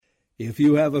If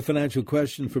you have a financial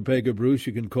question for Peg or Bruce,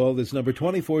 you can call this number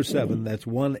 24/7. That's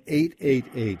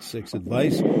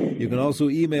 1-888-6-ADVICE. You can also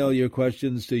email your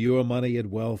questions to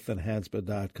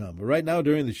yourmoney@wealthenhancement.com. But right now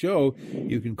during the show,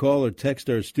 you can call or text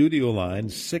our studio line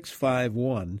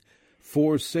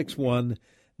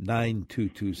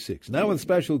 651-461-9226. Now with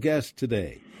special guest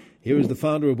today, here is the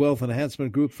founder of Wealth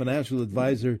Enhancement Group, financial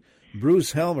advisor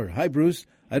Bruce Helmer. Hi, Bruce.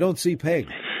 I don't see Peg.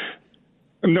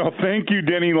 No, thank you,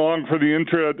 Denny Long, for the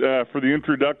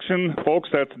introduction. Folks,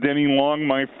 that's Denny Long,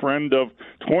 my friend of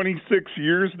 26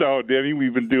 years now, Denny.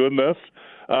 We've been doing this.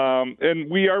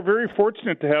 And we are very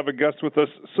fortunate to have a guest with us.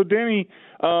 So, Denny,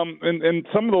 and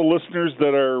some of the listeners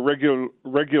that are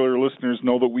regular listeners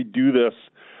know that we do this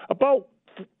about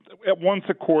at once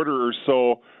a quarter or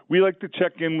so. We like to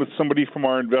check in with somebody from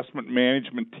our investment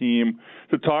management team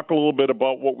to talk a little bit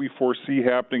about what we foresee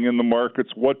happening in the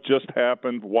markets, what just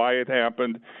happened, why it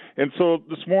happened. And so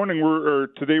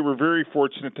today we're very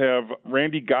fortunate to have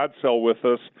Randy Godsell with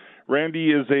us.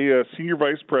 Randy is a senior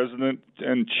vice president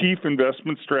and chief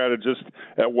investment strategist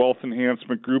at Wealth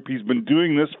Enhancement Group. He's been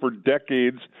doing this for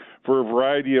decades for a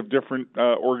variety of different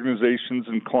organizations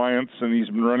and clients, and he's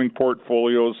been running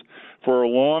portfolios for a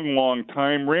long, long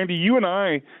time. Randy, you and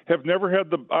I have never had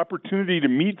the opportunity to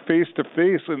meet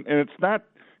face-to-face, and it's not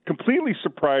completely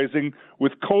surprising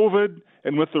with COVID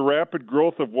and with the rapid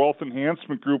growth of Wealth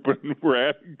Enhancement Group, and we're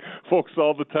adding folks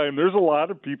all the time. There's a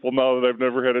lot of people now that I've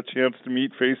never had a chance to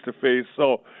meet face-to-face.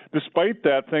 So despite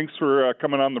that, thanks for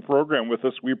coming on the program with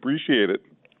us. We appreciate it.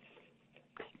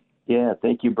 Yeah,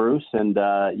 thank you, Bruce. And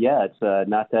it's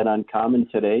not that uncommon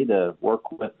today to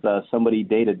work with somebody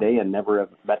day to day and never have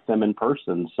met them in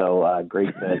person. So great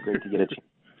to get a chance to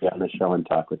get on the show and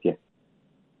talk with you.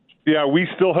 Yeah, we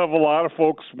still have a lot of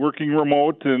folks working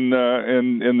remote, and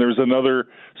there's another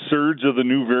surge of the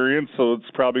new variant, so it's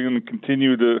probably going to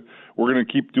continue we're going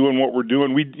to keep doing what we're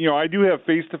doing. I do have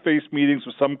face-to-face meetings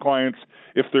with some clients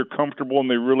if they're comfortable and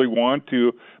they really want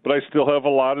to, but I still have a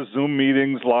lot of Zoom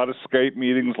meetings, a lot of Skype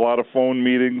meetings, a lot of phone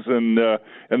meetings, and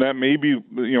that may be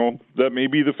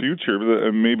the future.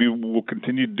 And maybe we'll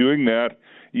continue doing that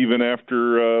even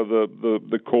after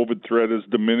the COVID threat is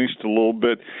diminished a little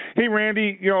bit. Hey,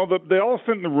 Randy, the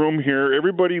elephant in the room here,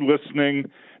 everybody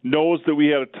listening knows that we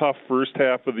had a tough first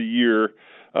half of the year.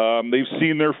 They've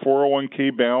seen their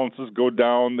 401k balances go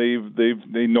down. They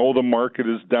know the market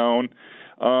is down.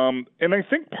 And I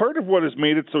think part of what has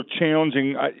made it so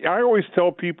challenging, I always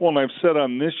tell people, and I've said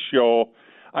on this show,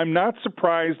 I'm not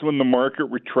surprised when the market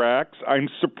retracts. I'm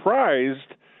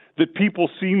surprised that people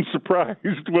seem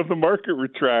surprised when the market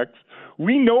retracts.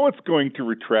 We know it's going to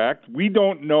retract. We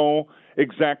don't know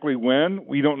exactly when.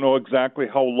 We don't know exactly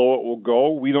how low it will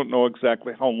go. We don't know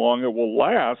exactly how long it will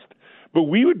last. But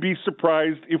we would be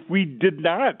surprised if we did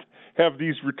not have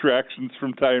these retractions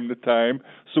from time to time.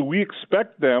 So we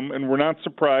expect them, and we're not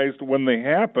surprised when they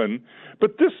happen.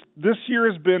 But this year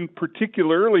has been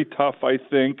particularly tough, I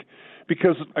think,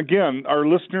 because, again, our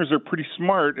listeners are pretty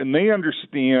smart, and they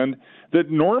understand that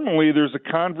normally there's a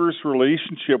converse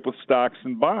relationship with stocks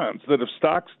and bonds, that if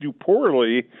stocks do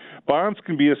poorly, bonds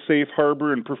can be a safe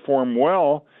harbor and perform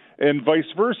well, and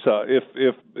vice versa.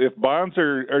 If bonds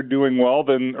are doing well,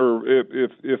 then, or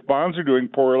if bonds are doing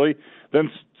poorly,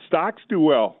 then stocks do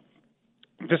well.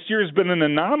 This year has been an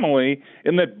anomaly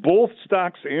in that both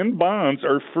stocks and bonds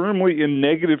are firmly in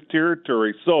negative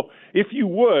territory. So if you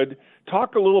would,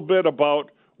 talk a little bit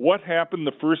about what happened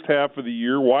the first half of the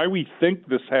year, why we think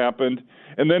this happened,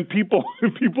 and then people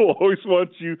always want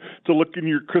you to look in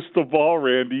your crystal ball,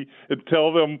 Randy, and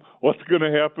tell them what's going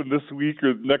to happen this week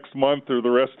or next month or the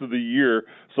rest of the year.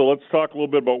 So let's talk a little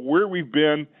bit about where we've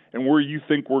been and where you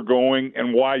think we're going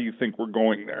and why you think we're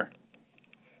going there.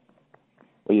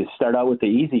 Well, you start out with the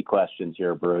easy questions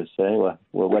here, Bruce. Well,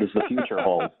 what does the future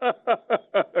hold?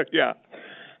 Yeah.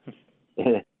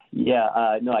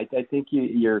 No, I think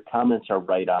your comments are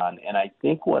right on. And I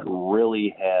think what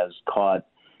really has caught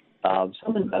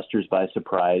some investors by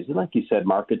surprise, and like you said,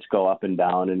 markets go up and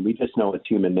down, and we just know it's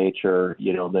human nature.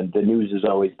 The news is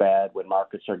always bad when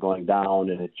markets are going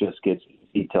down, and it just gets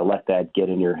easy to let that get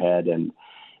in your head and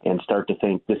start to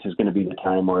think this is going to be the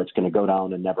time where it's going to go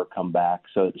down and never come back.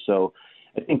 So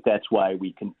I think that's why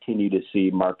we continue to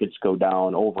see markets go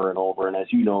down over and over. And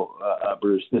as you know,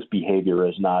 Bruce, this behavior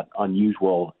is not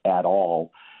unusual at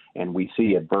all. And we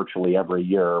see it virtually every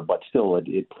year, but still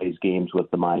it plays games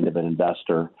with the mind of an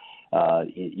investor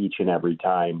each and every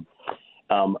time.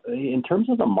 In terms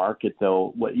of the market,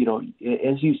 though,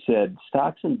 as you said,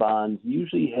 stocks and bonds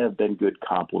usually have been good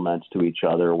complements to each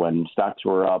other. When stocks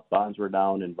were up, bonds were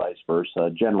down, and vice versa,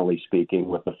 generally speaking,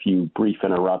 with a few brief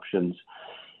interruptions.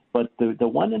 But the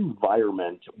one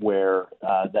environment where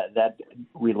that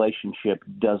relationship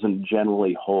doesn't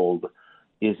generally hold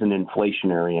is an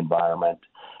inflationary environment,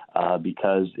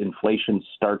 because inflation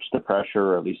starts to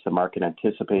pressure, or at least the market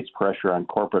anticipates pressure on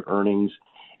corporate earnings.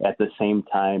 At the same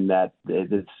time that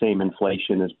the same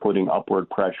inflation is putting upward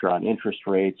pressure on interest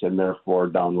rates and therefore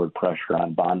downward pressure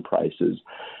on bond prices.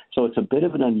 So it's a bit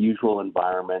of an unusual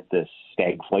environment, this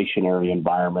stagflationary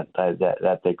environment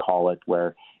that they call it,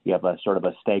 where you have a sort of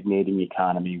a stagnating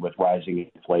economy with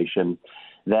rising inflation.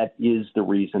 That is the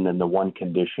reason and the one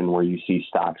condition where you see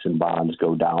stocks and bonds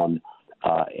go down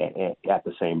at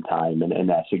the same time, and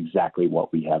that's exactly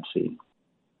what we have seen.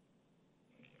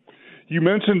 You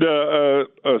mentioned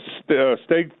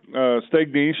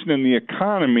stagnation in the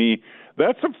economy.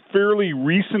 That's a fairly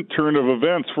recent turn of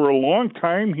events. For a long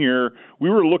time here, we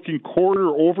were looking quarter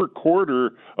over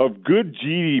quarter of good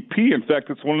GDP. In fact,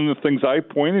 it's one of the things I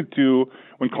pointed to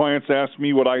when clients asked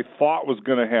me what I thought was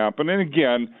going to happen. And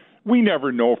again, we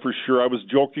never know for sure. I was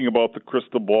joking about the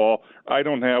crystal ball. I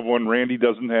don't have one. Randy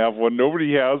doesn't have one.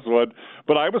 Nobody has one.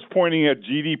 But I was pointing at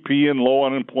GDP and low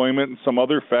unemployment and some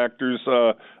other factors,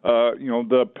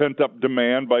 the pent-up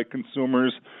demand by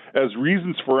consumers as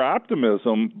reasons for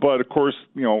optimism. But, of course,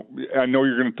 I know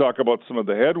you're going to talk about some of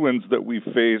the headwinds that we've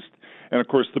faced. And, of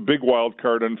course, the big wild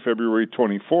card on February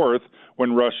 24th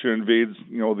when Russia invades,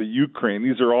 the Ukraine.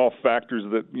 These are all factors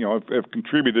that, have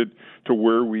contributed to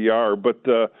where we are. But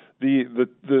the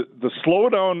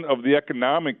slowdown of the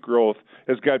economic growth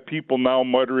has got people now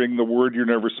muttering the word you're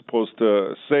never supposed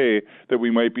to say, that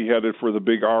we might be headed for the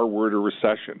big R word, or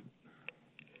recession.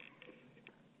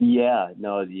 Yeah,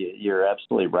 no, you're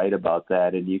absolutely right about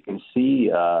that. And you can see,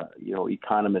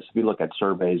 economists, if you look at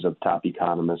surveys of top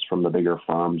economists from the bigger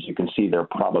firms, you can see their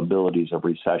probabilities of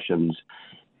recessions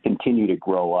continue to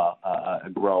grow.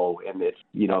 And it's,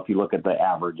 if you look at the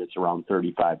average, it's around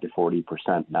 35 to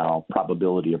 40% now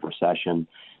probability of recession,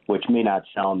 which may not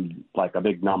sound like a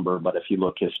big number, but if you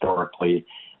look historically,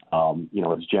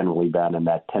 it's generally been in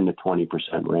that 10 to 20%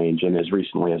 range. And as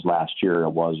recently as last year, it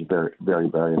was very, very,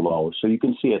 very low. So you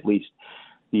can see at least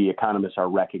the economists are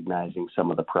recognizing some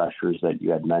of the pressures that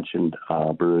you had mentioned,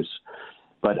 Bruce.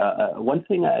 But one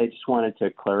thing I just wanted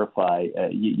to clarify,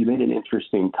 you made an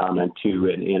interesting comment, too,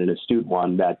 and an astute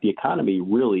one, that the economy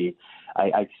really,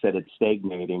 I said it's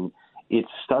stagnating. It's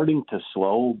starting to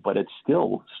slow, but it's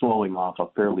still slowing off a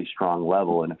fairly strong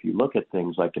level. And if you look at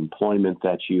things like employment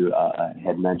that you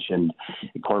had mentioned,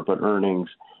 corporate earnings,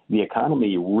 the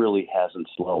economy really hasn't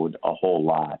slowed a whole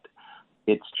lot.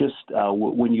 It's just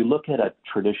when you look at a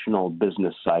traditional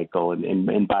business cycle,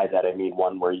 and by that I mean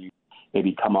one where you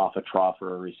maybe come off a trough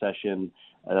or a recession,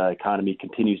 economy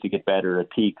continues to get better, it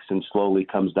peaks and slowly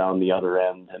comes down the other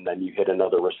end, and then you hit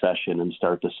another recession and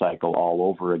start the cycle all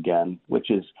over again, which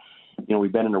is,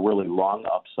 we've been in a really long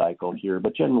up cycle here,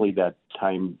 but generally that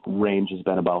time range has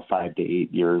been about 5 to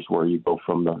 8 years where you go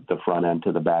from the front end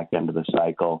to the back end of the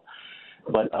cycle.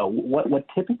 But what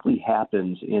typically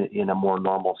happens in a more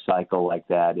normal cycle like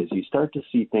that is you start to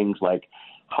see things like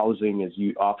housing is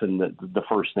often the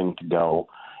first thing to go.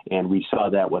 And we saw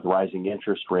that with rising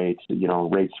interest rates.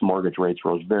 Mortgage rates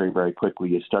rose very, very quickly.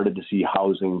 You started to see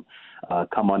housing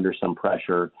come under some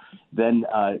pressure. Then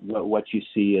what you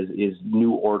see is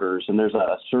new orders. And there's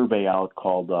a survey out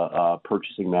called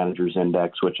Purchasing Managers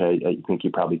Index, which I think you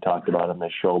probably talked about on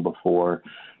this show before.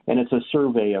 And it's a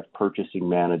survey of purchasing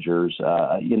managers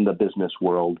in the business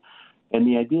world. And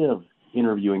the idea of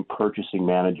interviewing purchasing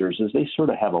managers is they sort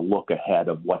of have a look ahead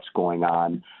of what's going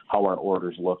on, how are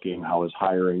orders looking, how is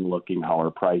hiring looking, how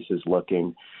are prices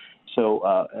looking.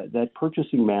 So that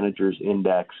purchasing managers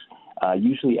index,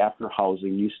 usually after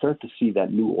housing, you start to see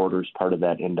that new orders part of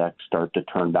that index start to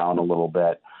turn down a little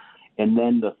bit. And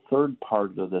then the third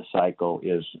part of the cycle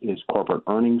is corporate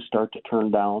earnings start to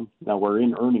turn down. Now, we're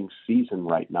in earnings season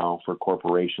right now for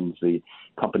corporations. The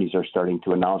companies are starting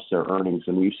to announce their earnings,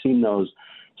 and we've seen those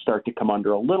start to come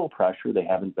under a little pressure. They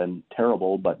haven't been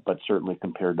terrible, but certainly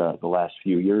compared to the last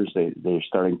few years, they're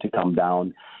starting to come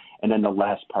down. And then the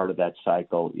last part of that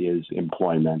cycle is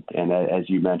employment. And as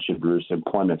you mentioned, Bruce,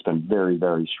 employment's been very,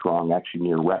 very strong, actually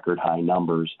near record high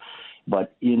numbers.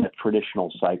 But in a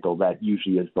traditional cycle, that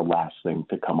usually is the last thing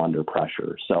to come under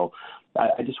pressure. So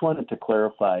I just wanted to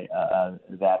clarify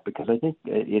that, because I think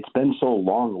it's been so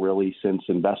long, really, since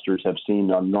investors have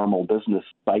seen a normal business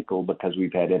cycle, because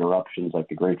we've had interruptions like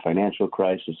the great financial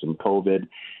crisis and COVID,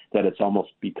 that it's almost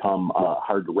become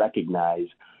hard to recognize.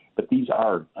 But these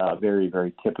are very,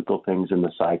 very typical things in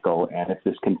the cycle. And if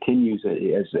this continues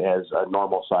as a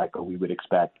normal cycle, we would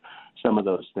expect some of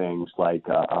those things like,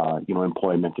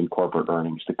 employment and corporate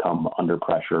earnings to come under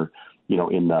pressure,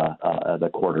 in the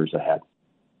quarters ahead.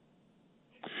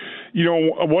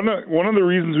 One of the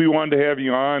reasons we wanted to have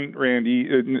you on, Randy,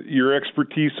 your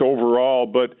expertise overall,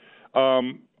 but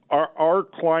our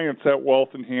clients at Wealth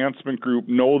Enhancement Group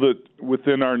know that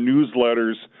within our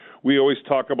newsletters, we always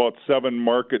talk about 7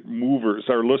 market movers.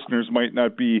 Our listeners might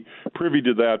not be privy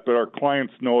to that, but our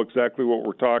clients know exactly what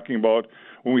we're talking about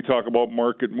when we talk about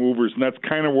market movers, and that's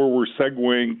kind of where we're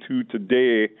segueing to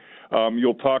today.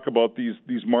 You'll talk about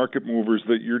these market movers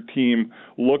that your team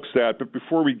looks at. But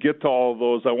before we get to all of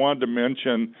those, I wanted to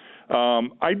mention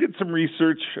I did some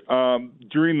research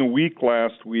during the week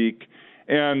last week,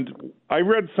 and I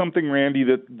read something, Randy,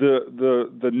 that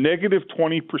the negative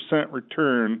 20%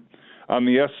 return on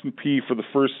the S&P for the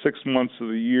first 6 months of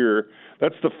the year,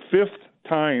 that's the 5th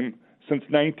time since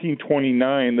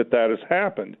 1929 that has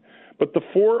happened. But the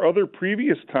 4 other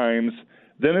previous times,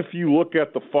 then if you look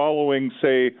at the following,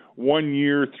 say, 1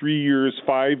 year, 3 years,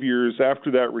 5 years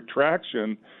after that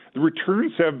retraction, the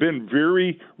returns have been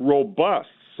very robust.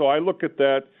 So I look at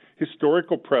that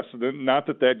historical precedent, not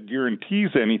that guarantees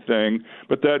anything,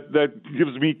 but that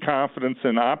gives me confidence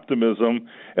and optimism.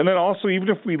 And then also, even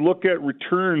if we look at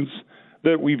returns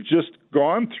that we've just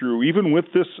gone through, even with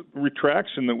this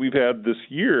retraction that we've had this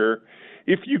year,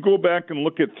 if you go back and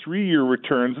look at 3-year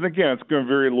returns, and again, it's going to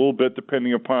vary a little bit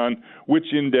depending upon which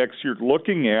index you're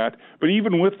looking at, but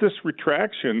even with this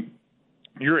retraction,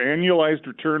 your annualized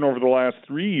return over the last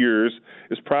 3 years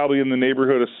is probably in the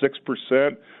neighborhood of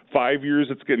 6%. 5 years,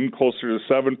 it's getting closer to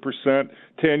 7%.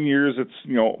 10 years, it's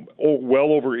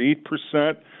well over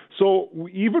 8%. So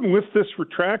even with this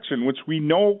retraction, which we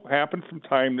know happens from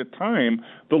time to time,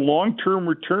 the long-term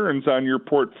returns on your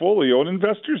portfolio, and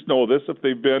investors know this if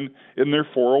they've been in their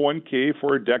 401k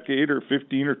for a decade or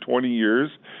 15 or 20 years,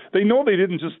 they know they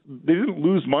didn't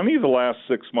lose money the last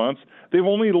 6 months. They've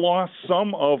only lost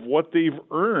some of what they've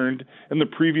earned in the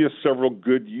previous several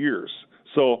good years.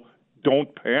 So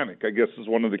don't panic, I guess, is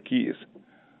one of the keys.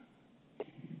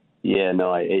 Yeah,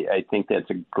 no, I think that's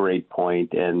a great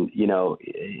point. And,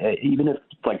 even if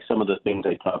like some of the things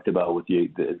I talked about with you,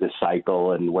 the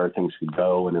cycle and where things could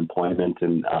go and employment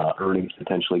and earnings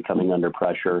potentially coming under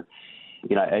pressure,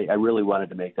 I really wanted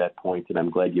to make that point, and I'm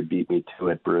glad you beat me to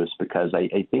it, Bruce, because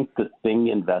I think the thing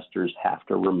investors have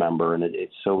to remember, and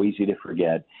it's so easy to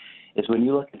forget, is when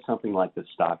you look at something like the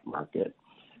stock market,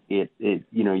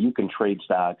 you can trade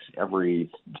stocks every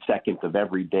second of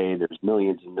every day. There's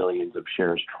millions and millions of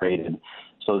shares traded.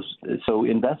 So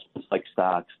investments like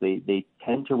stocks, they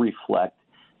tend to reflect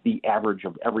the average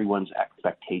of everyone's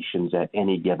expectations at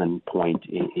any given point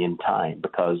in time,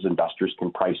 because investors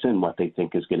can price in what they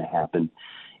think is going to happen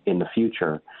in the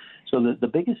future. So the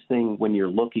biggest thing when you're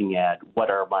looking at what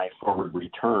are my forward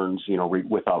returns,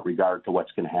 without regard to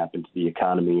what's going to happen to the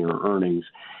economy or earnings,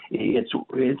 it's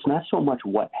not so much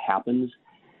what happens,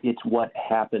 it's what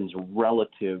happens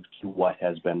relative to what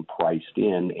has been priced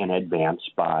in and advanced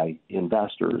by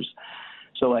investors.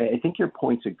 So I think your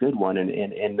point's a good one,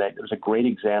 and that was a great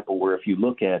example where if you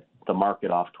look at the market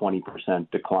off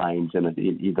 20% declines in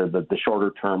either the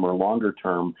shorter term or longer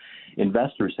term,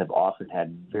 investors have often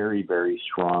had very, very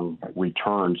strong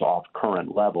returns off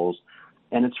current levels.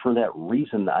 And it's for that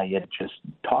reason I had just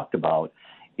talked about,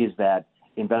 is that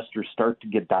investors start to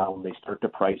get down, they start to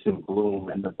price in gloom,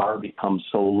 and the bar becomes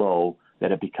so low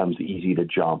that it becomes easy to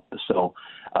jump. So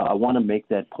I want to make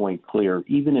that point clear.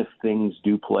 Even if things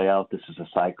do play out, this is a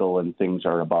cycle and things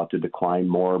are about to decline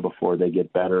more before they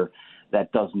get better,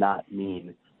 that does not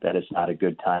mean that it's not a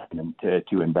good time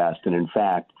to invest. And in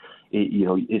fact,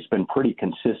 it's been pretty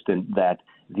consistent that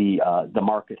the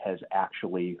market has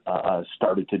actually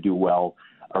started to do well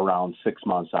around 6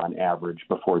 months on average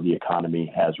before the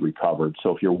economy has recovered.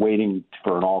 So if you're waiting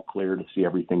for an all clear to see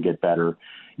everything get better,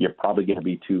 you're probably going to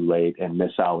be too late and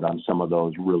miss out on some of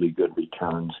those really good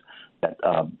returns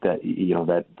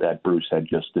that Bruce had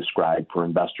just described for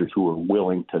investors who are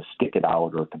willing to stick it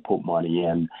out or to put money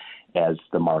in as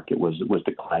the market was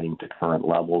declining to current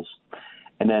levels.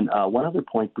 And then one other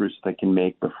point, Bruce, that I can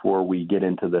make before we get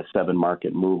into the 7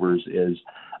 market movers is,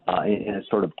 and it's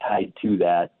sort of tied to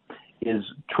that, is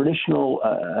traditional,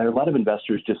 a lot of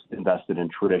investors just invested in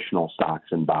traditional stocks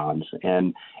and bonds.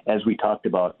 And as we talked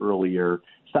about earlier,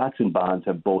 stocks and bonds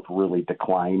have both really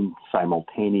declined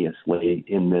simultaneously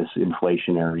in this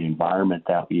inflationary environment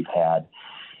that we've had.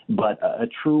 But a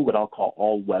true, what I'll call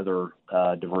all-weather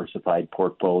diversified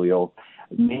portfolio,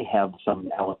 may have some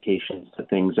allocations to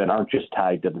things that aren't just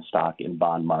tied to the stock and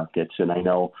bond markets. And I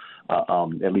know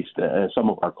at least some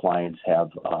of our clients have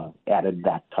added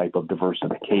that type of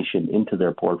diversification into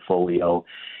their portfolio.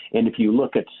 And if you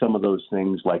look at some of those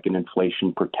things like an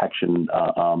inflation protection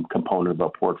component of a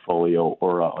portfolio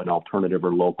or an alternative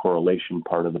or low correlation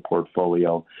part of the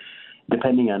portfolio,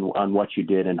 depending on what you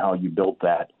did and how you built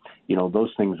that,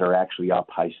 those things are actually up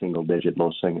high single digit,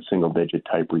 low single digit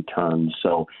type returns.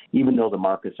 So even though the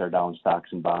markets are down, stocks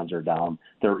and bonds are down,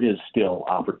 there is still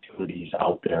opportunities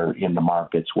out there in the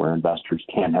markets where investors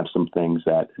can have some things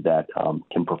that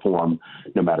can perform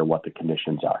no matter what the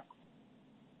conditions are.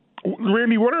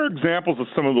 Randy, what are examples of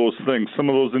some of those things, some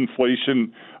of those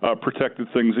inflation protected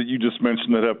things that you just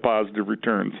mentioned that have positive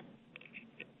returns?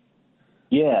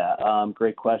 Yeah,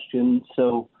 great question.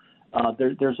 So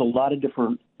there's a lot of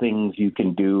different things you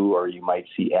can do or you might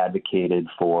see advocated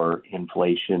for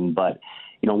inflation. But,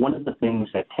 one of the things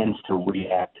that tends to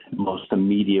react most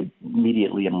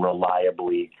immediately and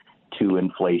reliably to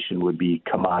inflation would be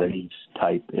commodities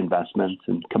type investments.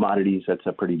 And commodities, that's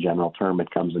a pretty general term. It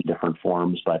comes in different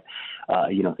forms, but,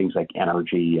 things like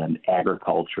energy and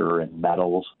agriculture and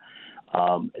metals.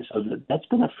 So that's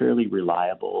been a fairly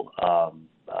reliable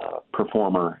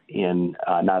performer in,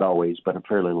 not always, but a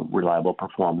fairly reliable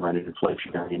performer in an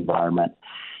inflationary environment.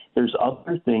 There's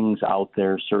other things out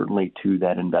there, certainly, too,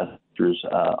 that investors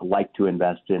like to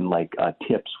invest in, like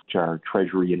TIPS, which are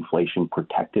Treasury inflation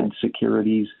protected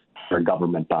securities, or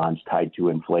government bonds tied to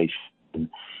inflation.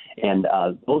 And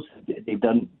those, they've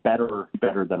done better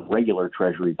than regular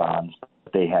Treasury bonds.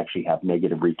 They actually have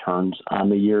negative returns on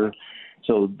the year.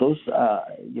 So those,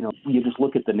 you just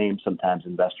look at the name. Sometimes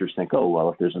investors think, oh, well,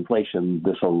 if there's inflation,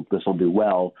 this will do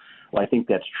well. Well, I think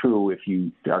that's true if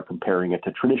you are comparing it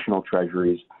to traditional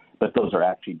treasuries, but those are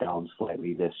actually down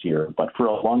slightly this year. But for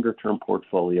a longer-term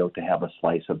portfolio, to have a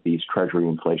slice of these Treasury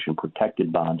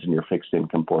inflation-protected bonds in your fixed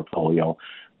income portfolio,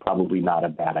 probably not a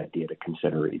bad idea to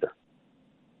consider either.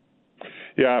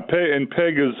 Yeah,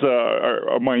 Peg is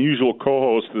my usual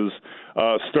co-host, is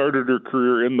started her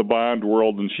career in the bond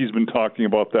world, and she's been talking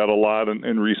about that a lot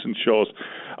in recent shows.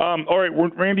 All right,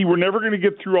 Randy, we're never going to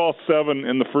get through all 7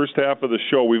 in the first half of the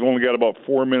show. We've only got about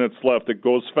 4 minutes left. It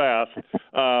goes fast,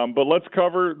 but let's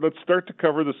start to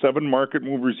cover the 7 market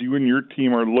movers you and your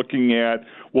team are looking at.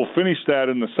 We'll finish that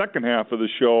in the second half of the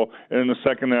show, and in the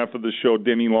second half of the show,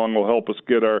 Denny Long will help us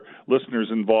get our listeners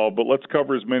involved. But let's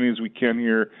cover as many as we can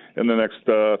here in the next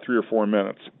 3 or 4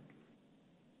 minutes.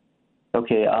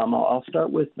 Okay, I'll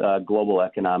start with global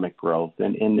economic growth,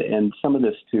 and some of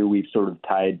this too. We've sort of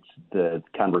tied the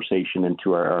conversation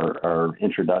into our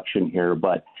introduction here,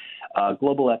 but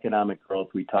global economic growth,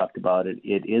 we talked about it.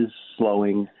 It is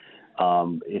slowing.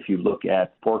 If you look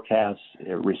at forecasts,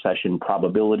 recession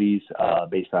probabilities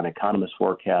based on economist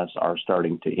forecasts are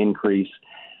starting to increase.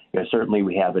 Certainly,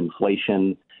 we have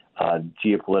inflation.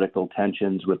 Geopolitical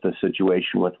tensions with the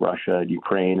situation with Russia and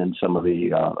Ukraine and some of the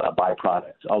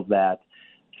byproducts of that,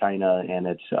 China and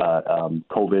its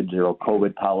zero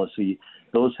COVID policy,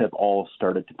 those have all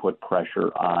started to put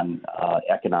pressure on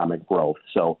economic growth.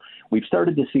 So we've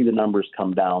started to see the numbers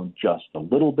come down just a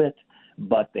little bit,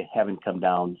 but they haven't come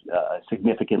down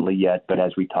significantly yet. But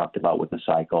as we talked about with the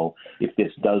cycle, if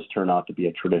this does turn out to be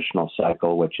a traditional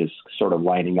cycle, which is sort of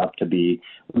lining up to be,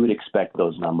 we would expect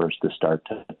those numbers to start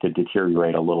to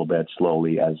deteriorate a little bit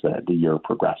slowly as the year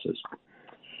progresses.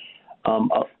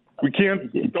 We can't.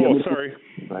 Oh, sorry.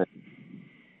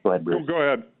 Go ahead, Bruce. Go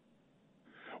ahead.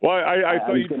 Well, I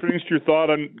thought you'd finished your thought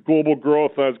on global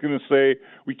growth. I was going to say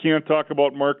we can't talk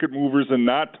about market movers and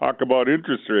not talk about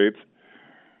interest rates.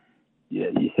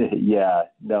 And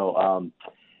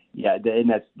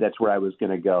that's where I was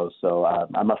going to go. So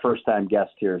I'm a first-time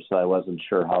guest here, so I wasn't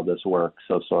sure how this works.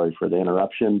 So sorry for the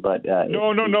interruption, but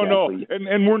no.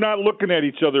 And we're not looking at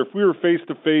each other. If we were face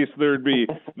to face, there'd be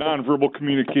nonverbal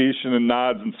communication and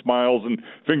nods and smiles and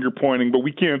finger pointing, but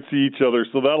we can't see each other,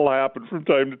 so that'll happen from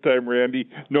time to time, Randy.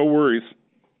 No worries.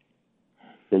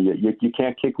 You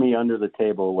can't kick me under the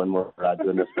table when we're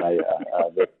doing this.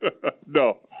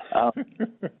 No.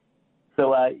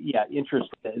 So, interest.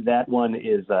 That one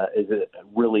is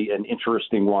really an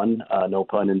interesting one, no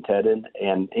pun intended.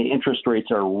 And interest rates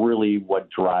are really what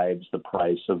drives the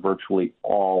price of virtually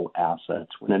all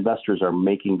assets. When investors are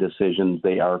making decisions,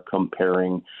 they are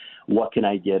comparing what can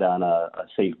I get on a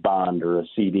safe bond or a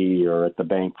CD or at the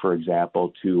bank, for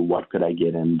example, to what could I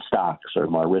get in stocks or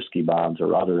more risky bonds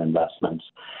or other investments.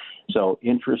 So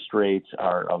interest rates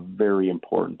are a very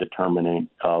important determinant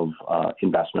of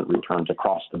investment returns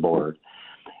across the board.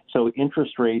 So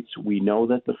interest rates, we know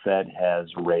that the Fed has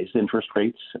raised interest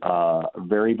rates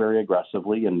very, very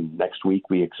aggressively. And next week,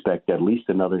 we expect at least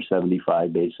another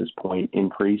 75 basis point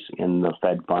increase in the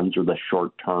Fed funds or the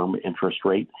short-term interest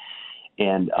rate.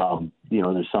 And,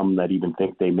 there's some that even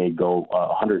think they may go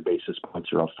 100 basis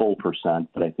points or a full percent.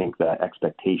 But I think the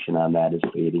expectation on that is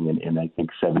fading. And I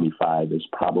think 75 is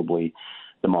probably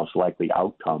the most likely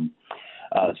outcome.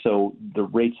 So the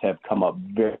rates have come up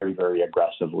very, very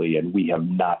aggressively, and we have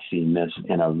not seen this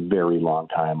in a very long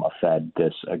time, a Fed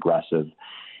this aggressive.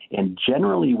 And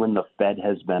generally, when the Fed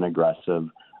has been aggressive,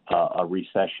 a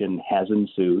recession has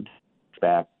ensued.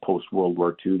 Back post-World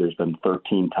War II, there's been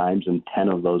 13 times, and 10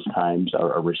 of those times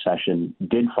a recession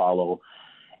did follow.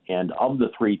 And of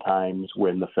the 3 times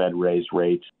when the Fed raised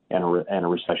rates and a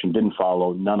recession didn't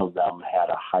follow, none of them had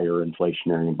a higher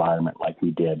inflationary environment like we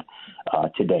did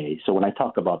today. So when I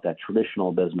talk about that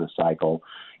traditional business cycle,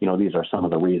 these are some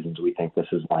of the reasons we think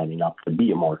this is lining up to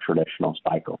be a more traditional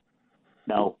cycle.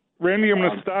 Now, Randy, I'm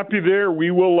going to stop you there.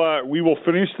 We will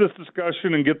finish this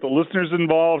discussion and get the listeners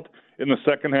involved in the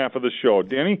second half of the show.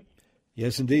 Danny?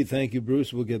 Yes, indeed. Thank you,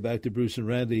 Bruce. We'll get back to Bruce and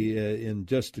Randy in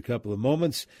just a couple of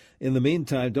moments. In the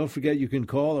meantime, don't forget you can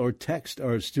call or text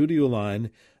our studio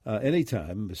line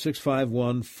anytime,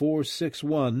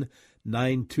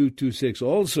 651-461-9226.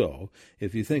 Also,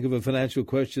 if you think of a financial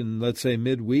question, let's say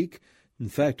midweek, in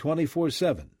fact,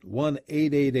 24/7,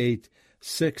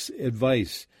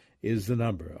 1-888-6-ADVICE is the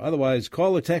number. Otherwise,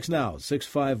 call or text now,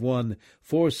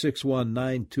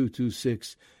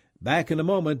 651-461-9226. Back in a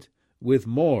moment with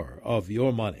more of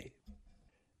Your Money.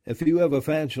 If you have a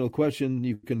financial question,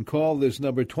 you can call this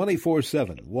number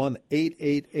 24/7,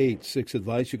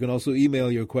 1-888-6-ADVICE. You can also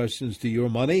email your questions to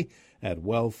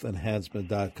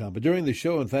yourmoney@wealthenhancement.com. But during the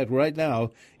show, in fact, right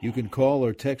now, you can call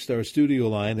or text our studio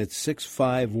line at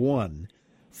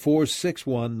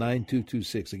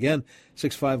 651-461-9226. Again,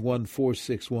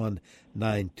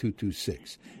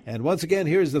 651-461-9226. And once again,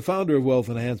 here's the founder of Wealth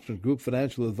Enhancement Group,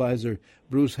 financial advisor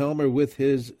Bruce Helmer, with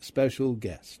his special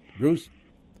guest. Bruce?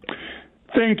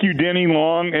 Thank you, Denny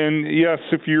Long. And yes,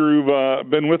 if you've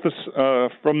been with us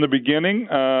from the beginning,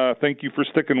 thank you for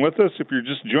sticking with us. If you're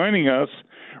just joining us,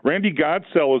 Randy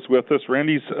Godsell is with us.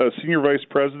 Randy's Senior Vice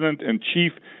President and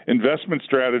Chief Investment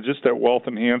Strategist at Wealth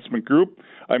Enhancement Group.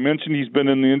 I mentioned he's been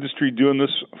in the industry doing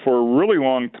this for a really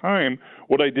long time.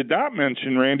 What I did not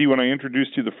mention, Randy, when I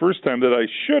introduced you the first time that I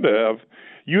should have,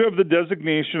 you have the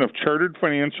designation of Chartered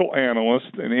Financial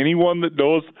Analyst, and anyone that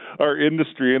knows our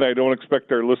industry, and I don't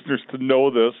expect our listeners to know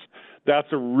this,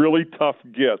 that's a really tough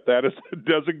get. That is a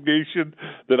designation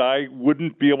that I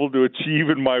wouldn't be able to achieve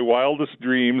in my wildest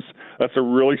dreams. That's a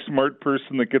really smart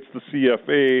person that gets the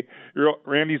CFA.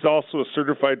 Randy's also a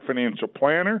certified financial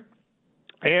planner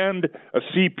and a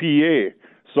CPA.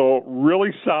 So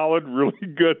really solid, really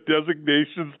good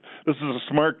designations. This is a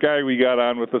smart guy we got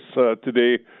on with us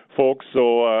today, folks,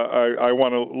 so I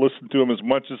want to listen to him as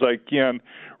much as I can.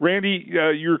 Randy,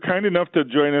 you're kind enough to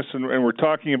join us, and we're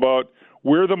talking about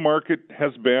where the market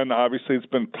has been. Obviously, it's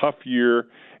been a tough year,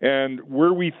 and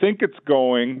where we think it's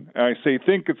going. I say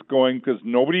think it's going because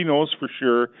nobody knows for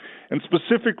sure. And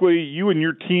specifically, you and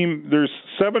your team, there's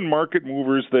 7 market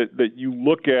movers that you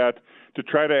look at to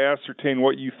try to ascertain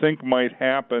what you think might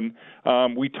happen.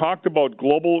 We talked about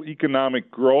global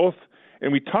economic growth,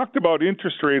 and we talked about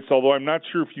interest rates, although I'm not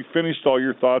sure if you finished all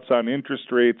your thoughts on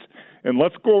interest rates. And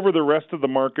let's go over the rest of the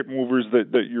market movers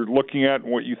that you're looking at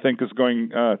and what you think is going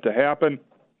to happen.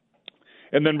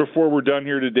 And then before we're done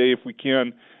here today, if we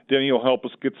can, Denny will help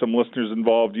us get some listeners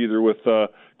involved either with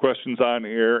questions on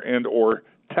air and or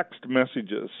text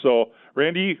messages. So,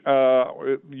 Randy,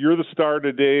 you're the star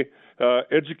today.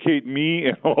 Educate me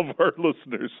and all of our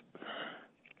listeners.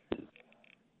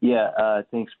 Yeah,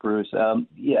 thanks, Bruce.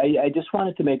 I just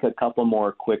wanted to make a couple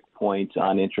more quick points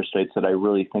on interest rates that I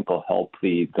really think will help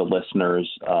the listeners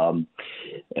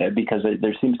because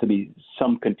there seems to be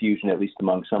some confusion, at least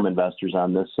among some investors,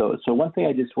 on this. So one thing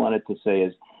I just wanted to say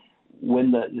is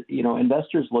when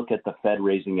investors look at the Fed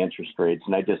raising interest rates,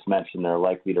 and I just mentioned they're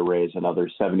likely to raise another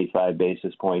 75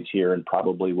 basis points here and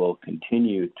probably will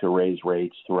continue to raise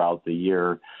rates throughout the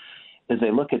year, as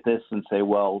they look at this and say,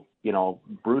 well,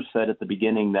 Bruce said at the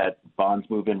beginning that bonds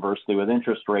move inversely with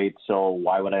interest rates, so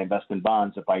why would I invest in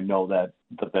bonds if I know that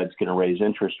the Fed's going to raise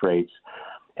interest rates?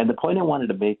 And the point I wanted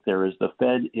to make there is the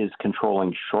Fed is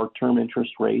controlling short-term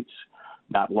interest rates,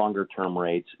 not longer-term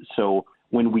rates. So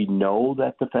when we know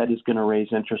that the Fed is going to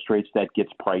raise interest rates, that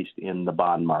gets priced in the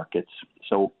bond markets.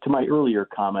 So to my earlier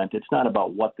comment, it's not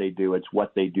about what they do, it's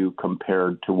what they do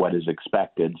compared to what is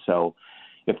expected. So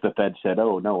if the Fed said,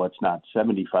 oh, no, it's not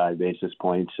 75 basis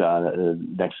points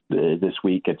this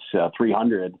week, it's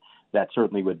 300, that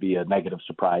certainly would be a negative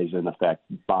surprise and affect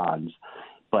bonds.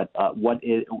 But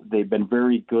they've been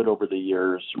very good over the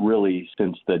years, really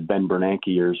since the Ben Bernanke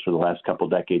years for the last couple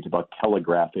of decades, about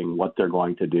telegraphing what they're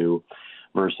going to do,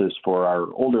 versus for our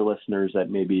older listeners that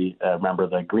maybe remember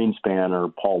the Greenspan or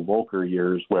Paul Volcker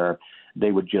years, where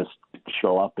they would just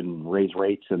show up and raise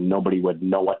rates and nobody would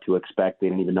know what to expect. They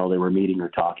didn't even know they were meeting or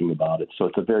talking about it. So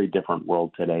it's a very different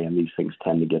world today, and these things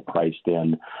tend to get priced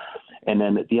in. And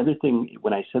then the other thing,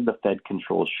 when I said the Fed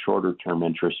controls shorter-term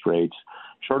interest rates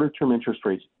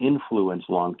influence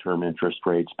long-term interest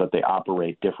rates, but they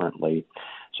operate differently.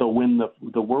 So when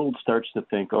the world starts to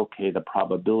think, okay, the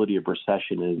probability of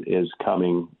recession is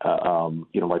coming,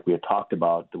 like we had talked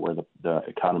about, where the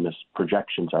economists'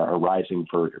 projections are rising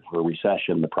for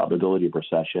recession, the probability of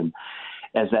recession.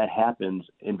 As that happens,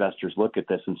 investors look at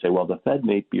this and say, well, the Fed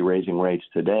may be raising rates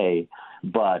today,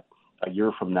 but a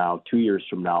year from now, 2 years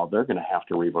from now, they're going to have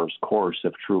to reverse course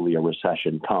if truly a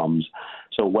recession comes.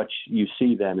 So what you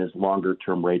see then is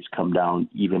longer-term rates come down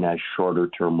even as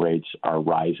shorter-term rates are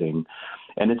rising.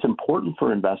 And it's important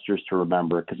for investors to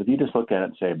remember, because if you just look at it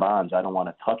and say, bonds, I don't want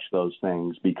to touch those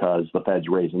things because the Fed's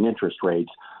raising interest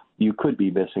rates, you could be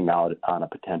missing out on a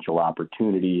potential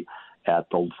opportunity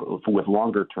with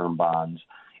longer-term bonds.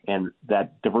 And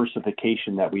that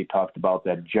diversification that we talked about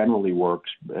that generally works,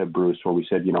 Bruce, where we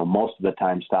said, most of the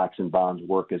time stocks and bonds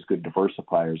work as good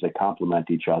diversifiers. They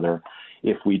complement each other.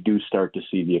 If we do start to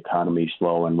see the economy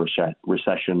slow and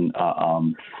recession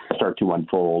start to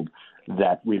unfold,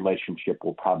 that relationship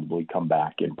will probably come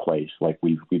back in place like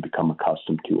we've become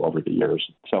accustomed to over the years.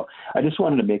 So I just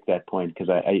wanted to make that point because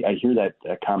I hear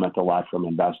that comment a lot from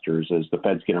investors is the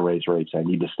Fed's going to raise rates. I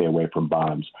need to stay away from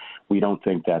bonds. We don't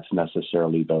think that's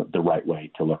necessarily the right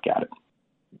way to look at it.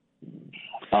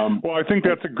 Well, I think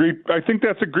that's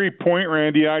a great point,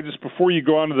 Randy. Before you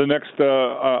go on to the next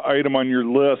item on your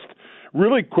list,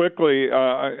 really quickly,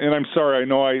 and I'm sorry, I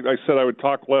know I said I would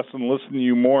talk less and listen to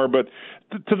you more, but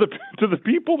to the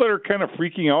people that are kind of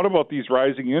freaking out about these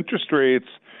rising interest rates,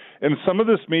 and some of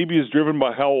this maybe is driven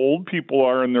by how old people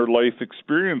are in their life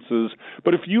experiences,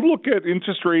 but if you look at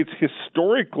interest rates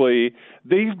historically,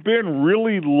 they've been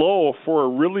really low for a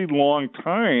really long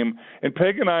time. And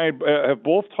Peg and I have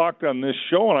both talked on this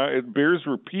show, and it bears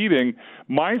repeating,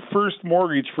 my first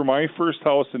mortgage for my first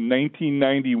house in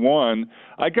 1991,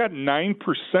 I got 9%,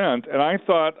 and I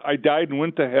thought I died and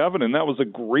went to heaven, and that was a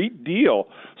great deal.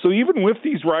 So even with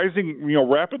these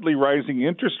rapidly rising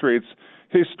interest rates,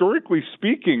 historically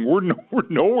speaking, we're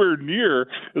nowhere near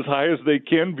as high as they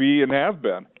can be and have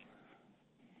been.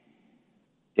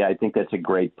 Yeah, I think that's a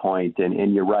great point.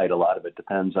 And you're right. A lot of it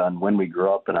depends on when we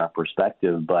grew up and our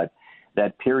perspective. But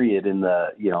that period in the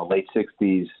late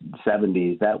 60s,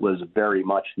 70s, that was very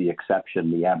much the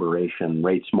exception, the aberration.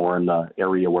 Rates more in the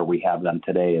area where we have them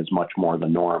today is much more the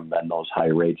norm than those high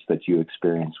rates that you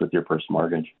experienced with your first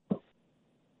mortgage.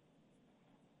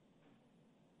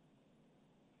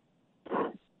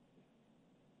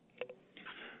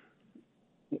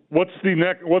 What's the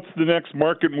next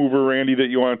market mover, Randy, that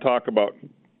you want to talk about?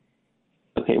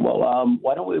 Okay, well,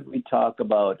 why don't we talk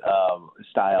about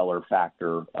style or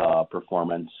factor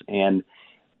performance? And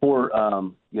for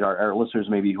our listeners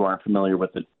maybe who aren't familiar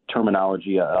with the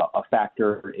terminology, a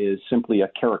factor is simply a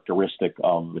characteristic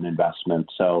of an investment.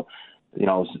 So, we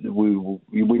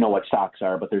know what stocks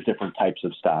are, but there's different types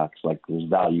of stocks. Like there's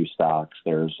value stocks,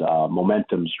 there's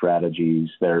momentum strategies,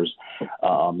 there's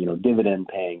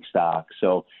dividend-paying stocks.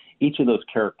 So each of those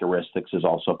characteristics is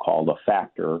also called a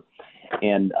factor.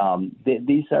 And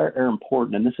these are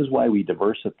important, and this is why we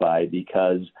diversify,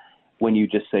 because when you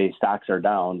just say stocks are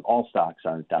down, all stocks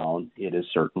aren't down. It is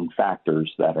certain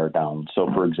factors that are down. So,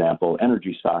 for example,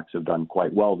 energy stocks have done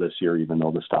quite well this year, even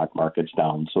though the stock market's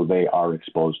down. So they are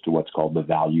exposed to what's called the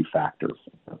value factor.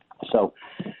 So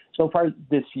far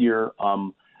this year,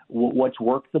 what's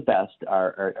worked the best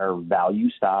are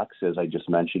value stocks, as I just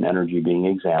mentioned, energy being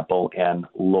an example, and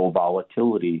low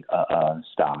volatility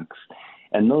stocks.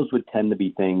 And those would tend to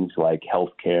be things like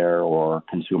healthcare or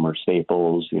consumer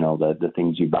staples, the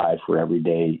things you buy for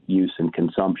everyday use and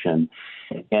consumption.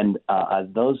 And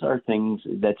those are things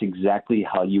that's exactly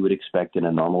how you would expect in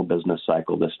a normal business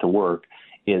cycle this to work,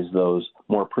 is those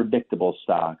more predictable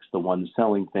stocks, the ones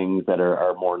selling things that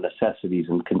are more necessities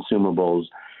and consumables,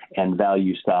 and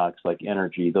value stocks like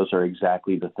energy. Those are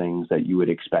exactly the things that you would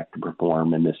expect to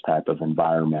perform in this type of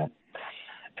environment.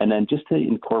 And then just to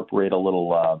incorporate a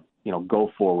little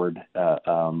go forward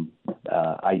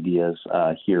ideas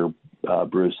here,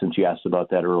 Bruce, since you asked about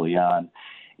that early on,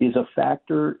 is a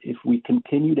factor if we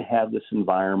continue to have this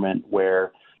environment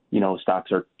where,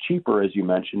 stocks are cheaper, as you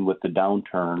mentioned, with the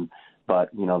downturn, but,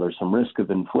 there's some risk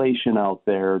of inflation out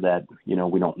there that,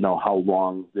 we don't know how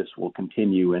long this will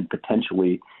continue and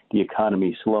potentially the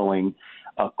economy slowing.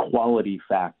 A quality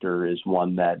factor is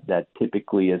one that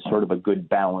typically is sort of a good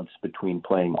balance between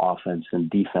playing offense and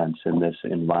defense in this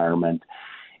environment.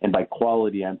 And by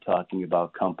quality, I'm talking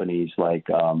about companies like,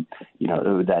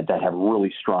 that have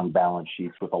really strong balance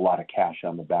sheets with a lot of cash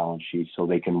on the balance sheet so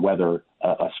they can weather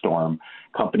a storm.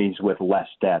 Companies with less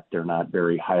debt, they're not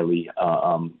very highly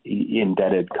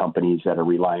indebted companies that are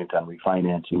reliant on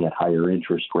refinancing at higher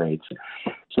interest rates.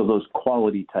 So those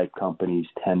quality type companies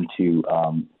tend to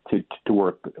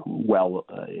work well,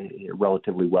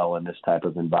 relatively well in this type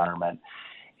of environment.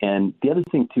 And the other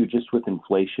thing, too, just with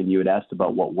inflation, you had asked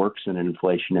about what works in an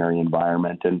inflationary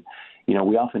environment. And,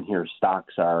 we often hear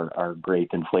stocks are great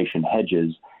inflation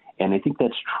hedges. And I think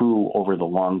that's true over the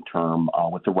long term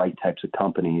with the right types of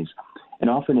companies. And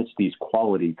often it's these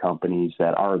quality companies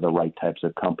that are the right types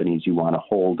of companies you want to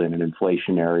hold in an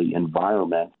inflationary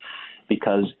environment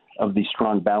because of the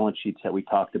strong balance sheets that we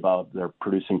talked about. They're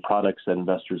producing products that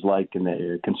investors like and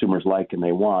the consumers like and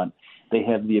they want. They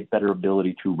have the better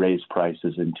ability to raise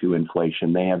prices into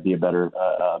inflation. They have the better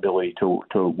ability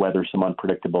to weather some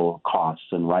unpredictable costs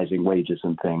and rising wages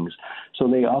and things. So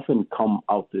they often come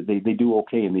out, they do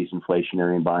okay in these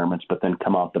inflationary environments, but then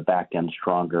come out the back end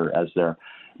stronger as they're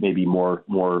maybe more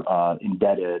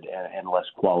indebted and less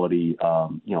quality,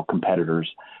 competitors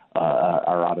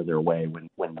are out of their way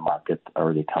when the market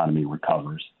or the economy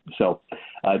recovers. So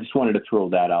I just wanted to throw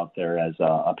that out there as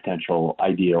a potential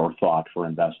idea or thought for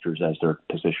investors as they're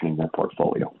positioning their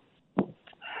portfolio.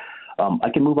 I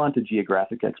can move on to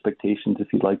geographic expectations if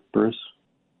you'd like, Bruce.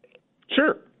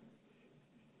 Sure.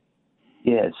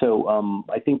 Yeah, so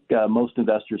I think most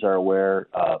investors are aware,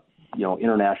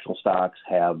 international stocks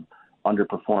have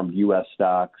underperformed U.S.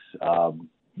 stocks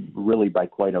really by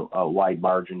quite a wide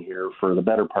margin here for the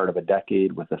better part of a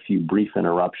decade with a few brief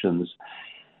interruptions.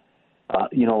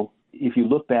 If you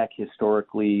look back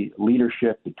historically,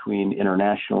 leadership between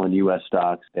international and U.S.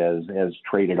 stocks has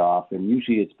traded off, and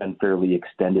usually it's been fairly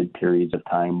extended periods of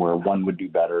time where one would do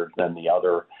better than the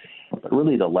other. But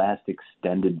really the last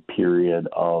extended period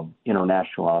of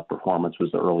international outperformance was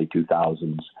the early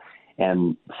 2000s.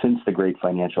 And since the great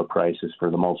financial crisis, for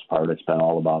the most part, it's been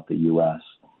all about the U.S.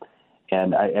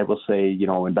 And I will say,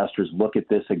 investors look at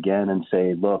this again and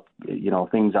say, look,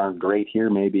 things aren't great here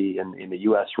maybe in the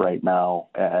U.S. right now,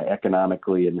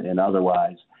 economically and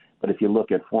otherwise. But if you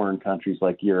look at foreign countries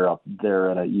like Europe, they're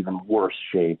in an even worse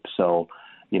shape. So,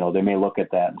 they may look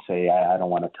at that and say, I don't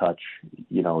want to touch,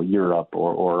 Europe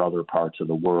or other parts of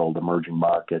the world, emerging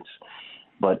markets.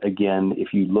 But again,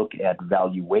 if you look at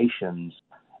valuations,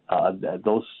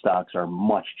 those stocks are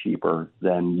much cheaper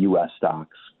than U.S.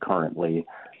 stocks currently.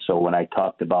 So when I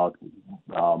talked about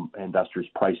investors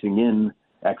pricing in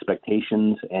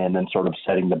expectations and then sort of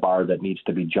setting the bar that needs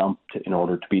to be jumped in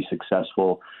order to be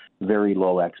successful, very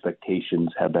low expectations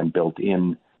have been built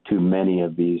in to many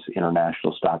of these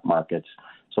international stock markets.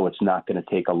 So it's not going to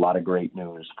take a lot of great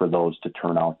news for those to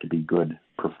turn out to be good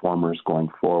performers going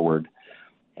forward.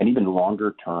 And even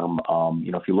longer term,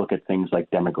 if you look at things like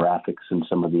demographics in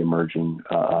some of the emerging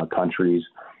countries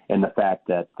and the fact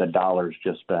that the dollar's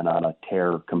just been on a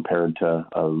tear compared to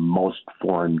most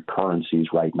foreign currencies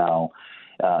right now,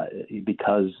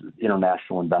 because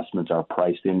international investments are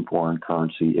priced in foreign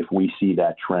currency, if we see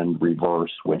that trend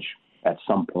reverse, which at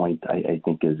some point I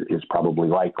think is probably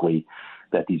likely,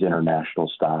 that these international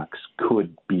stocks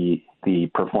could be the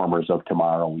performers of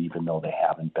tomorrow, even though they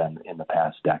haven't been in the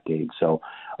past decade. So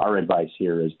our advice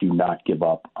here is do not give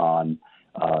up on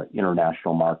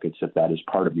international markets if that is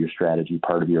part of your strategy,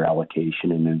 part of your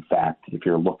allocation. And in fact, if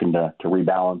you're looking to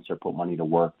rebalance or put money to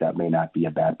work, that may not be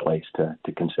a bad place to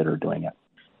consider doing it.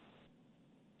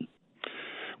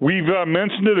 We've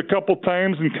mentioned it a couple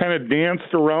times and kind of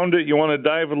danced around it. You want to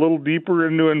dive a little deeper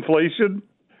into inflation?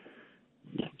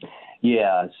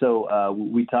 Yeah, so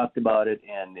we talked about it,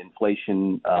 and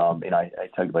inflation, and I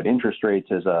talked about interest rates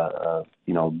as a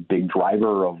big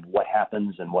driver of what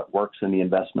happens and what works in the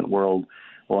investment world.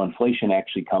 Well, inflation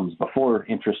actually comes before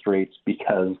interest rates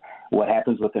because what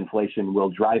happens with inflation will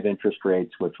drive interest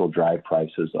rates, which will drive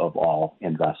prices of all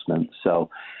investments. So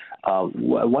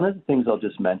one of the things I'll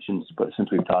just mention,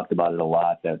 since we've talked about it a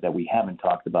lot, that we haven't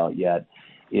talked about yet,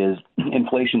 is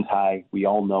inflation's high. We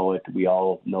all know it. We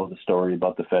all know the story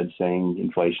about the Fed saying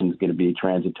inflation is going to be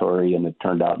transitory, and it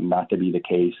turned out not to be the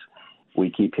case. We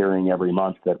keep hearing every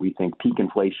month that we think peak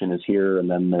inflation is here, and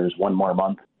then there's one more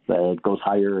month it goes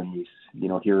higher, and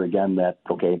you hear again that,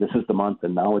 okay, this is the month,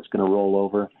 and now it's going to roll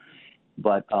over.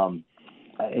 But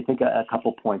I think a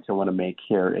couple points I want to make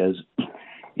here is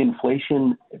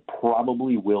inflation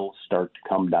probably will start to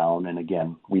come down. And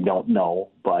again, we don't know,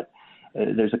 but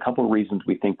there's a couple of reasons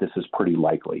we think this is pretty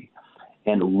likely.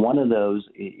 And one of those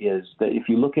is that if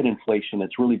you look at inflation,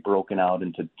 it's really broken out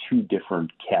into two different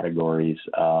categories.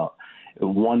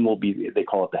 One will be, they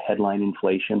call it the headline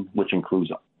inflation, which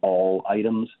includes all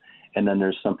items. And then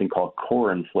there's something called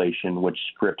core inflation, which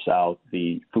strips out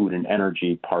the food and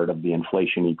energy part of the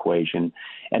inflation equation.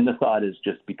 And the thought is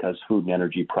just because food and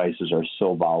energy prices are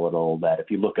so volatile that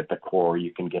if you look at the core,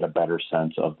 you can get a better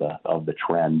sense of the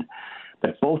trend.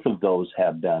 But both of those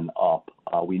have been up.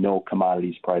 We know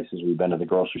commodities prices. We've been to the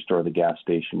grocery store, the gas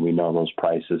station. We know those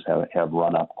prices have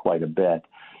run up quite a bit.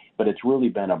 But it's really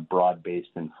been a broad-based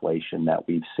inflation that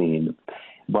we've seen.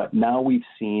 But now we've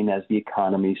seen, as the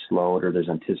economy slowed, or there's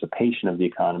anticipation of the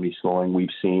economy slowing, we've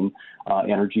seen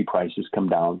energy prices come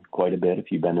down quite a bit. If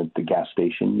you've been at the gas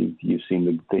station, you've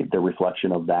seen the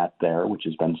reflection of that there, which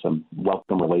has been some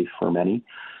welcome relief for many.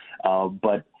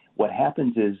 But what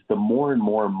happens is the more and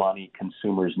more money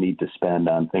consumers need to spend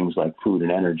on things like food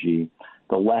and energy,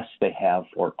 the less they have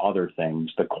for other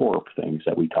things, the core things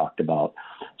that we talked about.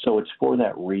 So it's for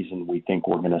that reason we think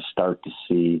we're going to start to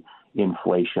see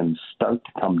inflation start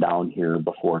to come down here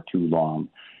before too long.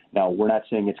 Now, we're not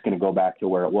saying it's going to go back to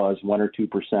where it was, 1 or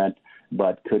 2%,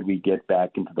 but could we get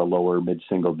back into the lower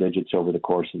mid-single digits over the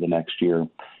course of the next year?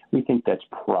 We think that's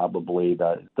probably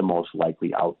the most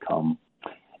likely outcome.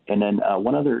 And then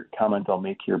one other comment I'll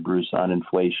make here, Bruce, on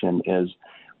inflation is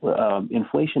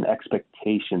inflation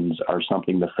expectations are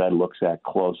something the Fed looks at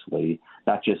closely,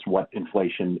 not just what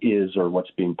inflation is or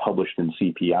what's being published in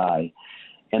CPI.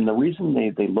 And the reason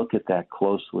they look at that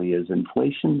closely is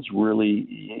inflation's really,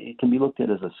 it can be looked at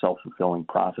as a self-fulfilling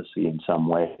prophecy in some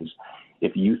ways.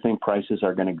 If you think prices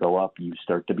are going to go up, you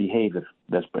start to behave as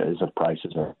if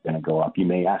prices are going to go up. You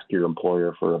may ask your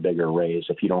employer for a bigger raise.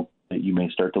 If you don't, you may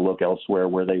start to look elsewhere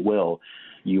where they will.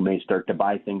 You may start to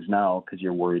buy things now because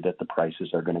you're worried that the prices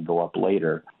are going to go up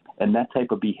later. And that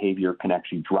type of behavior can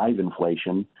actually drive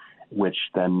inflation, which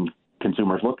then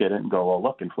consumers look at it and go, well,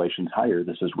 look, inflation's higher.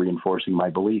 This is reinforcing my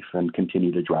belief, and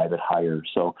continue to drive it higher.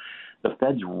 So the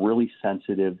Fed's really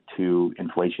sensitive to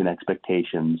inflation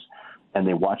expectations, and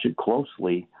they watch it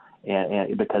closely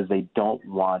and because they don't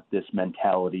want this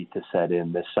mentality to set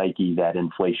in, this psyche that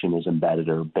inflation is embedded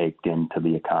or baked into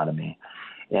the economy.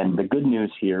 And the good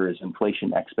news here is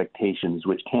inflation expectations,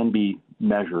 which can be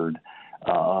measured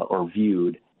or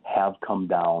viewed, have come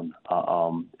down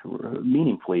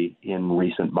meaningfully in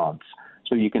recent months.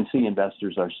 So you can see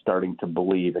investors are starting to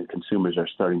believe and consumers are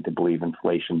starting to believe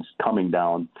inflation's coming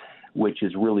down, which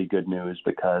is really good news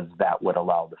because that would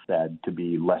allow the Fed to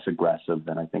be less aggressive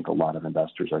than I think a lot of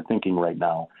investors are thinking right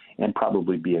now, and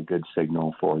probably be a good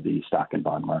signal for the stock and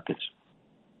bond markets.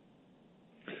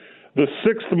 The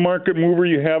sixth market mover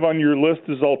you have on your list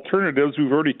is alternatives. We've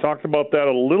already talked about that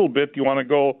a little bit. Do you want to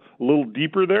go a little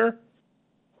deeper there?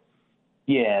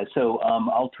 Yeah, so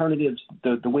alternatives,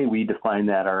 the way we define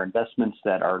that are investments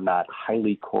that are not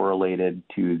highly correlated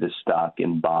to the stock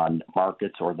and bond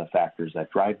markets or the factors that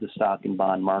drive the stock and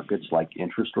bond markets, like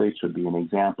interest rates would be an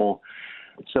example.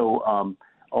 So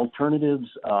alternatives,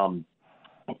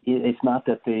 it's not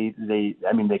that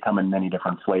they come in many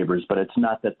different flavors, but it's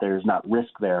not that there's not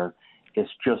risk there.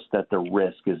 It's just that the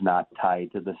risk is not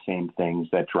tied to the same things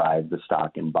that drive the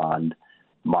stock and bond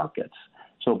markets.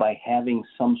 So by having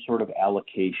some sort of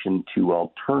allocation to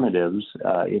alternatives,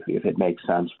 if it makes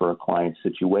sense for a client's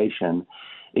situation,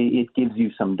 it gives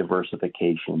you some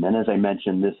diversification. And as I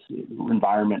mentioned, this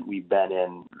environment we've been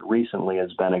in recently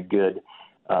has been a good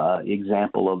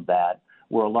example of that,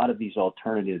 where a lot of these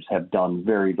alternatives have done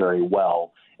very, very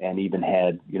well and even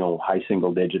had, high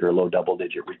single-digit or low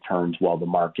double-digit returns while the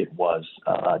market was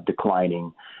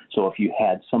declining. So if you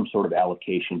had some sort of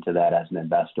allocation to that as an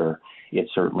investor, it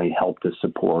certainly helped to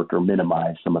support or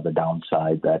minimize some of the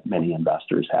downside that many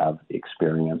investors have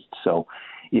experienced. So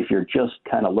if you're just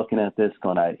kind of looking at this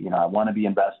going, I want to be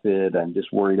invested, I'm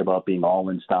just worried about being all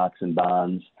in stocks and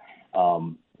bonds,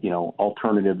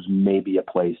 alternatives may be a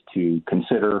place to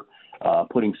consider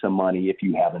putting some money if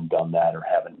you haven't done that or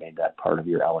haven't made that part of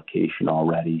your allocation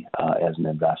already as an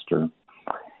investor.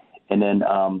 And then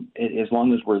as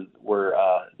long as we're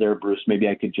there, Bruce, maybe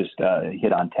I could just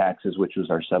hit on taxes, which was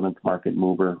our seventh market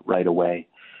mover right away.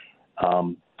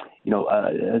 The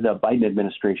Biden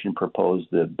administration proposed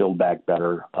the Build Back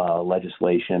Better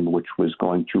legislation, which was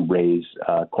going to raise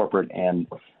corporate and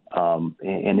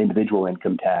and individual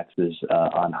income taxes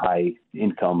on high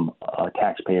income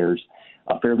taxpayers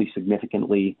fairly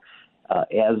significantly.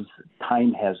 As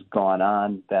time has gone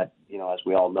on, that, as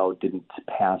we all know, didn't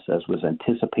pass as was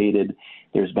anticipated.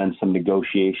 There's been some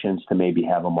negotiations to maybe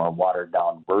have a more watered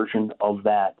down version of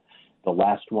that. The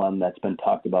last one that's been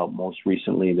talked about most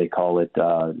recently, they call it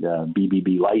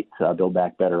BBB Light, Build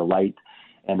Back Better Light.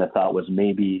 And the thought was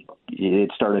maybe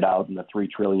it started out in the $3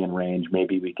 trillion range.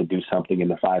 Maybe we could do something in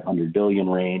the $500 billion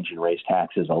range and raise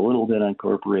taxes a little bit on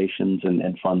corporations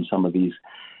and fund some of these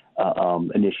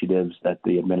initiatives that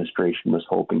the administration was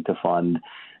hoping to fund.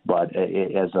 But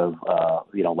as of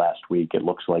last week, it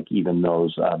looks like even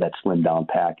those that slimmed down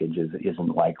package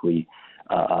isn't likely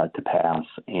to pass.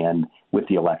 And with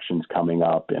the elections coming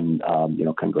up and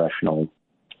congressional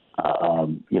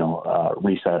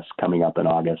recess coming up in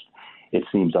August, it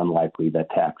seems unlikely that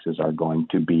taxes are going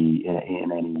to be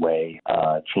in any way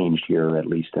changed here, at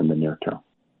least in the near term.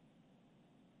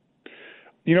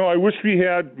 I wish we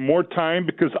had more time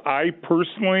because I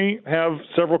personally have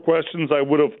several questions I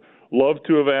would have loved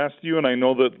to have asked you, and I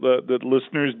know that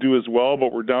listeners do as well,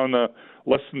 but we're down to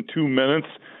less than 2 minutes.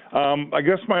 I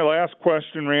guess my last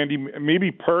question, Randy,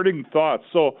 maybe parting thoughts.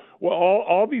 So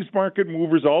all these market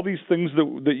movers, all these things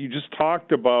that you just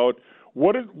talked about,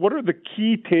 what are the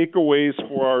key takeaways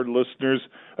for our listeners?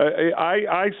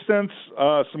 I sense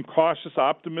some cautious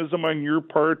optimism on your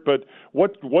part, but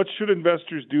what should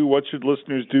investors do? What should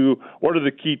listeners do? What are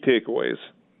the key takeaways?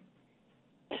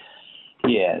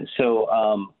 Yeah, so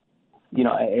I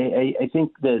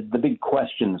think the big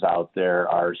questions out there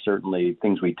are certainly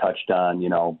things we touched on.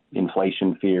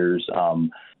 Inflation fears.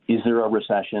 Is there a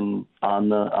recession on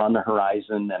the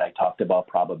horizon? And I talked about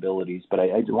probabilities, but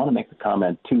I want to make the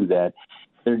comment too that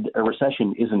a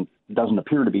recession doesn't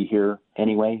appear to be here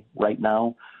anyway right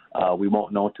now. We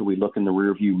won't know until we look in the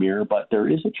rearview mirror, but there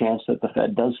is a chance that the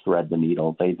Fed does thread the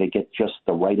needle. They get just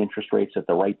the right interest rates at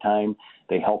the right time.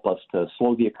 They help us to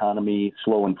slow the economy,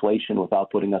 slow inflation without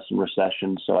putting us in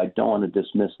recession. So I don't want to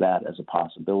dismiss that as a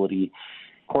possibility.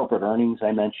 Corporate earnings,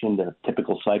 I mentioned, a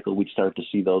typical cycle, we'd start to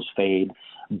see those fade.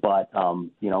 But,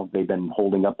 they've been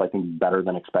holding up, I think, better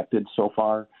than expected so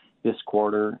far this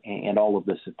quarter. And all of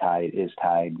this is tied.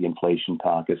 The inflation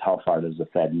talk is how far does the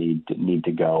Fed need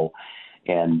to go?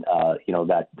 And,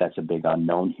 that's a big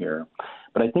unknown here.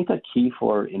 But I think a key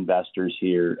for investors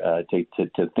here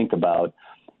to think about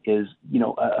is,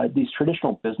 these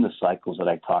traditional business cycles that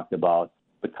I talked about,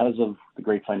 because of the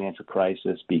great financial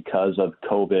crisis, because of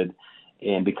COVID,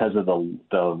 and because of the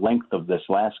length of this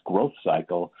last growth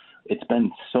cycle, it's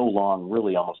been so long,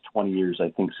 really almost 20 years, I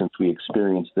think, since we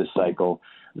experienced this cycle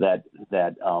that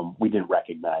we didn't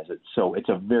recognize it. So it's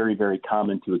a very, very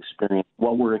common to experience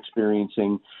what we're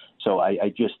experiencing. So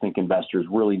I just think investors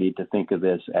really need to think of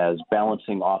this as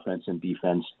balancing offense and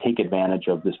defense, take advantage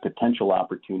of this potential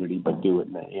opportunity, but do it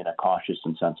in a cautious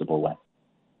and sensible way.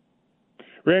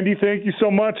 Randy, thank you so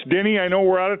much. Denny, I know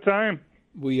we're out of time.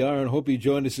 We are, and hope you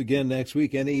join us again next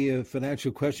week. Any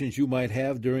financial questions you might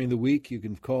have during the week, you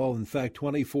can call, in fact,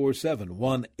 24/7,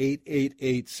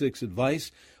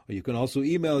 1-888-6-ADVICE, or you can also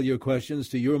email your questions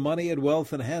to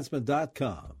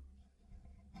yourmoney@wealthenhancement.com.